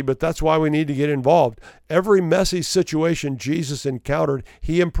messy, but that's why we need to get involved. Every messy situation Jesus encountered,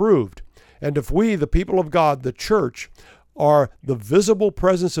 he improved. And if we, the people of God, the church, are the visible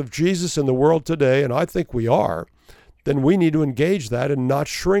presence of Jesus in the world today, and I think we are, then we need to engage that and not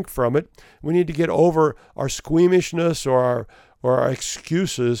shrink from it. We need to get over our squeamishness or our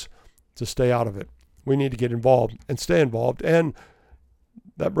excuses to stay out of it. We need to get involved and stay involved. And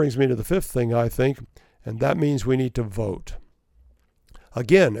that brings me to the fifth thing, I think, and that means we need to vote.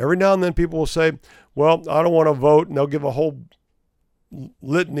 Again, every now and then people will say, well, I don't want to vote, and they'll give a whole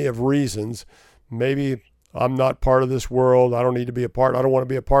litany of reasons. Maybe I'm not part of this world. I don't need to be a part. I don't want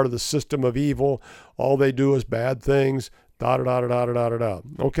to be a part of the system of evil. All they do is bad things. Da-da-da-da-da-da-da-da.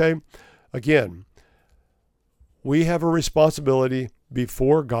 Okay? Again, we have a responsibility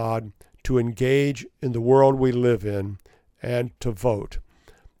before God to engage in the world we live in and to vote.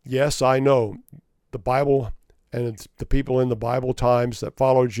 Yes, I know the Bible and the people in the Bible times that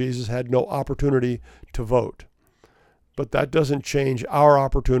followed Jesus had no opportunity to vote. But that doesn't change our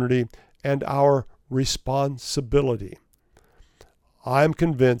opportunity and our responsibility. I'm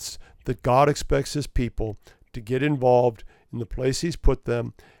convinced that God expects his people to get involved in the place he's put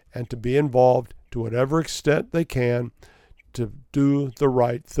them and to be involved to whatever extent they can to do the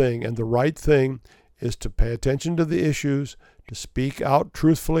right thing. And the right thing is to pay attention to the issues, to speak out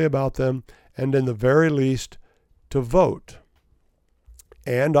truthfully about them, and in the very least, to vote.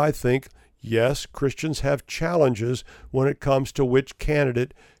 And I think, yes, Christians have challenges when it comes to which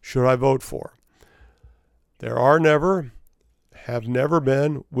candidate should I vote for. There are never, have never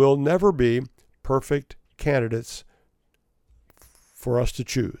been, will never be perfect candidates for us to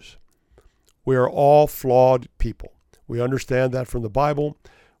choose. We are all flawed people. We understand that from the Bible.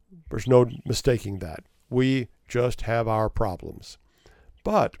 There's no mistaking that. We just have our problems.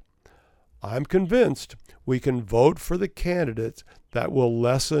 But I'm convinced we can vote for the candidates that will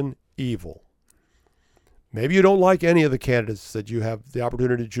lessen evil. Maybe you don't like any of the candidates that you have the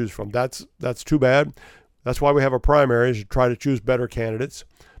opportunity to choose from. That's too bad. That's why we have a primary, is to try to choose better candidates.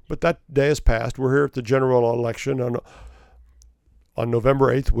 But that day has passed. We're here at the general election. On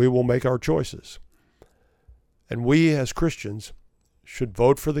November 8th, we will make our choices. And we as Christians should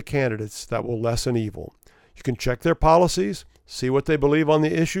vote for the candidates that will lessen evil. You can check their policies, see what they believe on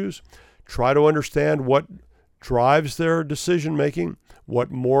the issues, try to understand what drives their decision-making,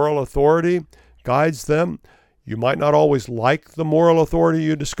 what moral authority guides them. You might not always like the moral authority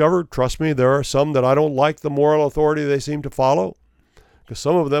you discover. Trust me, there are some that I don't like the moral authority they seem to follow. Because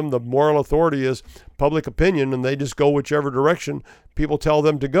some of them, the moral authority is public opinion, and they just go whichever direction people tell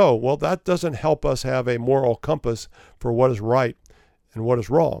them to go. Well, that doesn't help us have a moral compass for what is right and what is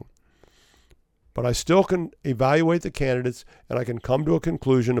wrong. But I still can evaluate the candidates, and I can come to a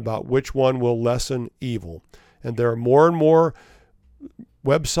conclusion about which one will lessen evil. And there are more and more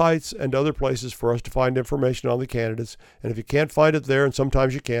websites and other places for us to find information on the candidates. And if you can't find it there, and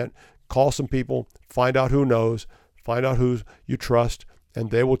sometimes you can't, call some people, find out who knows, find out who you trust, and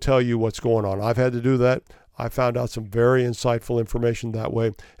they will tell you what's going on. I've had to do that. I found out some very insightful information that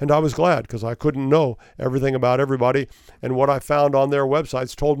way, and I was glad, because I couldn't know everything about everybody, and what I found on their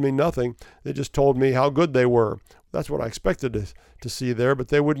websites told me nothing. They just told me how good they were. That's what I expected to see there, but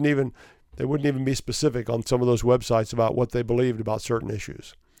they wouldn't even be specific on some of those websites about what they believed about certain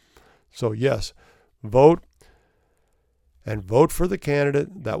issues. So yes, vote, and vote for the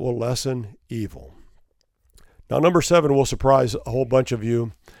candidate that will lessen evil. Now, number 7 will surprise a whole bunch of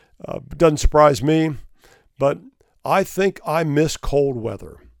you. It doesn't surprise me, but I think I miss cold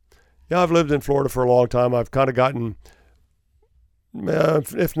weather. Yeah, I've lived in Florida for a long time. I've kind of gotten,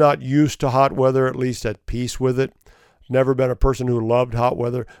 if not used to hot weather, at least at peace with it. Never been a person who loved hot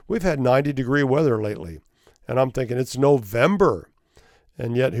weather. We've had 90-degree weather lately, and I'm thinking it's November,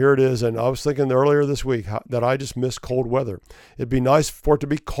 and yet here it is. And I was thinking earlier this week that I just miss cold weather. It'd be nice for it to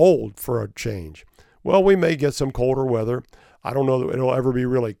be cold for a change. Well, we may get some colder weather. I don't know that it'll ever be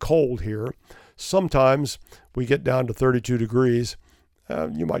really cold here. Sometimes we get down to 32 degrees.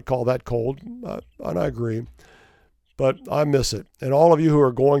 You might call that cold, and I agree. But I miss it. And all of you who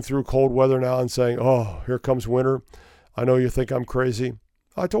are going through cold weather now and saying, oh, here comes winter, I know you think I'm crazy.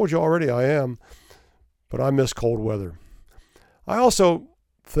 I told you already I am, but I miss cold weather. I also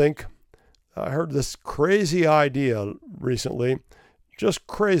think, I heard this crazy idea recently, just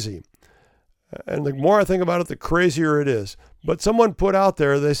crazy. And the more I think about it, the crazier it is. But someone put out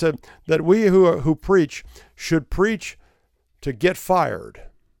there, they said that we who preach should preach to get fired.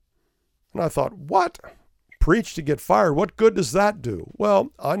 And I thought, what? Preach to get fired? What good does that do? Well,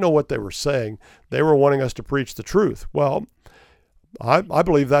 I know what they were saying. They were wanting us to preach the truth. Well, I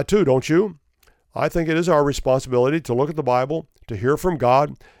believe that too, don't you? I think it is our responsibility to look at the Bible, to hear from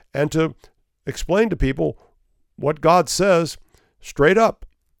God, and to explain to people what God says straight up.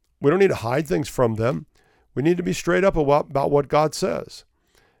 We don't need to hide things from them. We need to be straight up about what God says.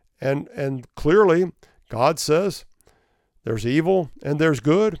 And clearly, God says there's evil and there's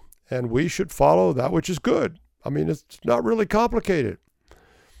good, and we should follow that which is good. I mean, it's not really complicated.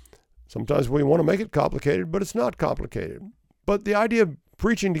 Sometimes we want to make it complicated, but it's not complicated. But the idea of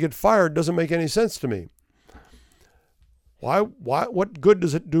preaching to get fired doesn't make any sense to me. Why? What good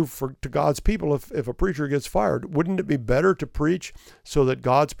does it do to God's people if a preacher gets fired? Wouldn't it be better to preach so that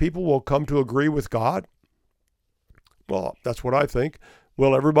God's people will come to agree with God? Well, that's what I think.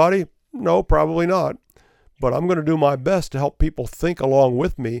 Will everybody? No, probably not. But I'm going to do my best to help people think along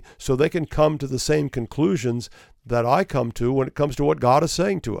with me so they can come to the same conclusions that I come to when it comes to what God is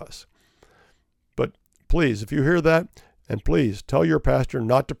saying to us. But please, if you hear that, and please tell your pastor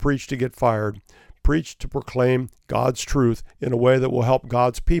not to preach to get fired. Preach to proclaim God's truth in a way that will help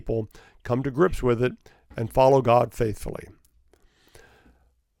God's people come to grips with it and follow God faithfully.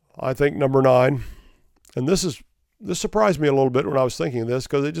 I think number 9, and this surprised me a little bit when I was thinking of this,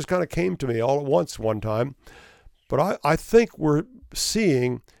 because it just kind of came to me all at once one time. But I think we're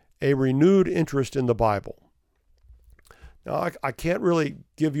seeing a renewed interest in the Bible. Now, I can't really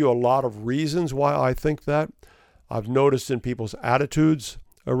give you a lot of reasons why I think that. I've noticed in people's attitudes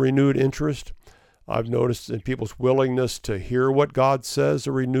a renewed interest. I've noticed in people's willingness to hear what God says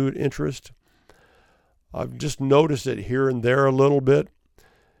a renewed interest. I've just noticed it here and there a little bit.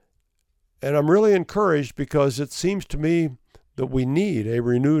 And I'm really encouraged because it seems to me that we need a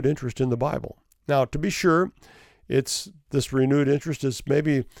renewed interest in the Bible. Now, to be sure, this renewed interest is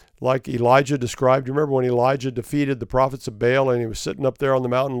maybe like Elijah described. You remember when Elijah defeated the prophets of Baal and he was sitting up there on the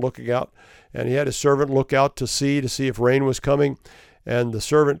mountain looking out, and he had his servant look out to see if rain was coming. And the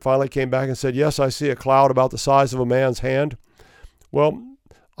servant finally came back and said, yes, I see a cloud about the size of a man's hand. Well,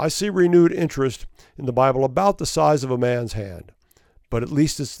 I see renewed interest in the Bible about the size of a man's hand, but at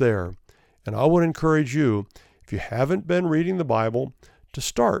least it's there. And I would encourage you, if you haven't been reading the Bible, to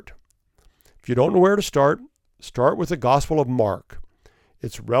start. If you don't know where to start with the Gospel of Mark.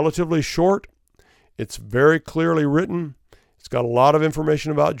 It's relatively short. It's very clearly written. It's got a lot of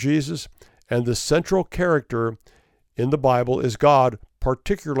information about Jesus, and the central character in the Bible is God,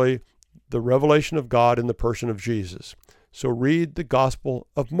 particularly the revelation of God in the person of Jesus. So read the Gospel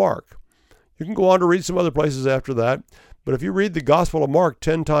of Mark. You can go on to read some other places after that, but if you read the Gospel of Mark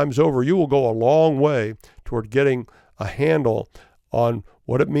 10 times over, you will go a long way toward getting a handle on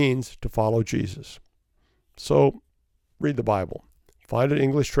what it means to follow Jesus. So read the Bible. Find an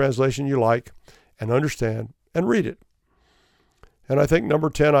English translation you like and understand and read it. And I think number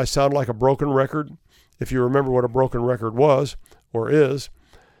 10, I sound like a broken record, if you remember what a broken record was or is.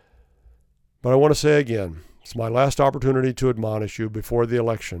 But I want to say again, it's my last opportunity to admonish you before the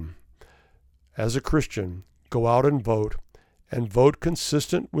election. As a Christian, go out and vote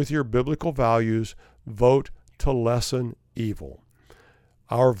consistent with your biblical values. Vote to lessen evil.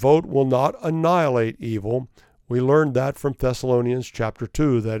 Our vote will not annihilate evil. We learned that from Thessalonians chapter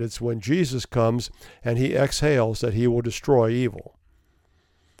 2, that it's when Jesus comes and he exhales that he will destroy evil.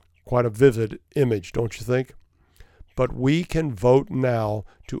 Quite a vivid image, don't you think? But we can vote now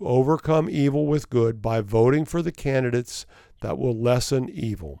to overcome evil with good by voting for the candidates that will lessen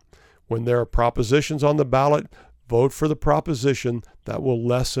evil. When there are propositions on the ballot, vote for the proposition that will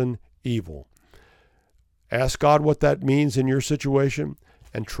lessen evil. Ask God what that means in your situation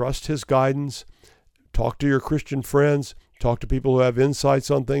and trust his guidance. Talk to your Christian friends. Talk to people who have insights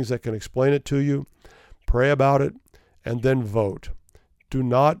on things that can explain it to you. Pray about it and then vote. Do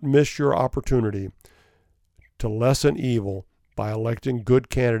not miss your opportunity to lessen evil by electing good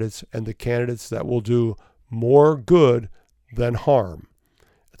candidates and the candidates that will do more good than harm.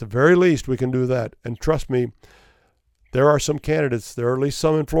 At the very least, we can do that. And trust me, there are some candidates, there are at least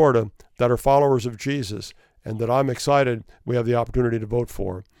some in Florida, that are followers of Jesus and that I'm excited we have the opportunity to vote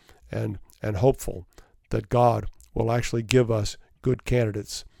for and hopeful that God will actually give us good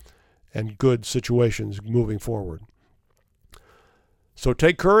candidates and good situations moving forward. So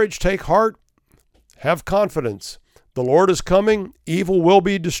take courage, take heart, have confidence. The Lord is coming. Evil will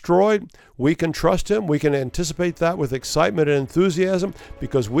be destroyed. We can trust him. We can anticipate that with excitement and enthusiasm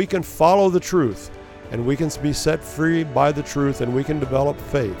because we can follow the truth and we can be set free by the truth and we can develop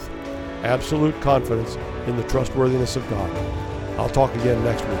faith, absolute confidence in the trustworthiness of God. I'll talk again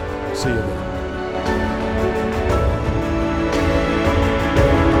next week. See you then.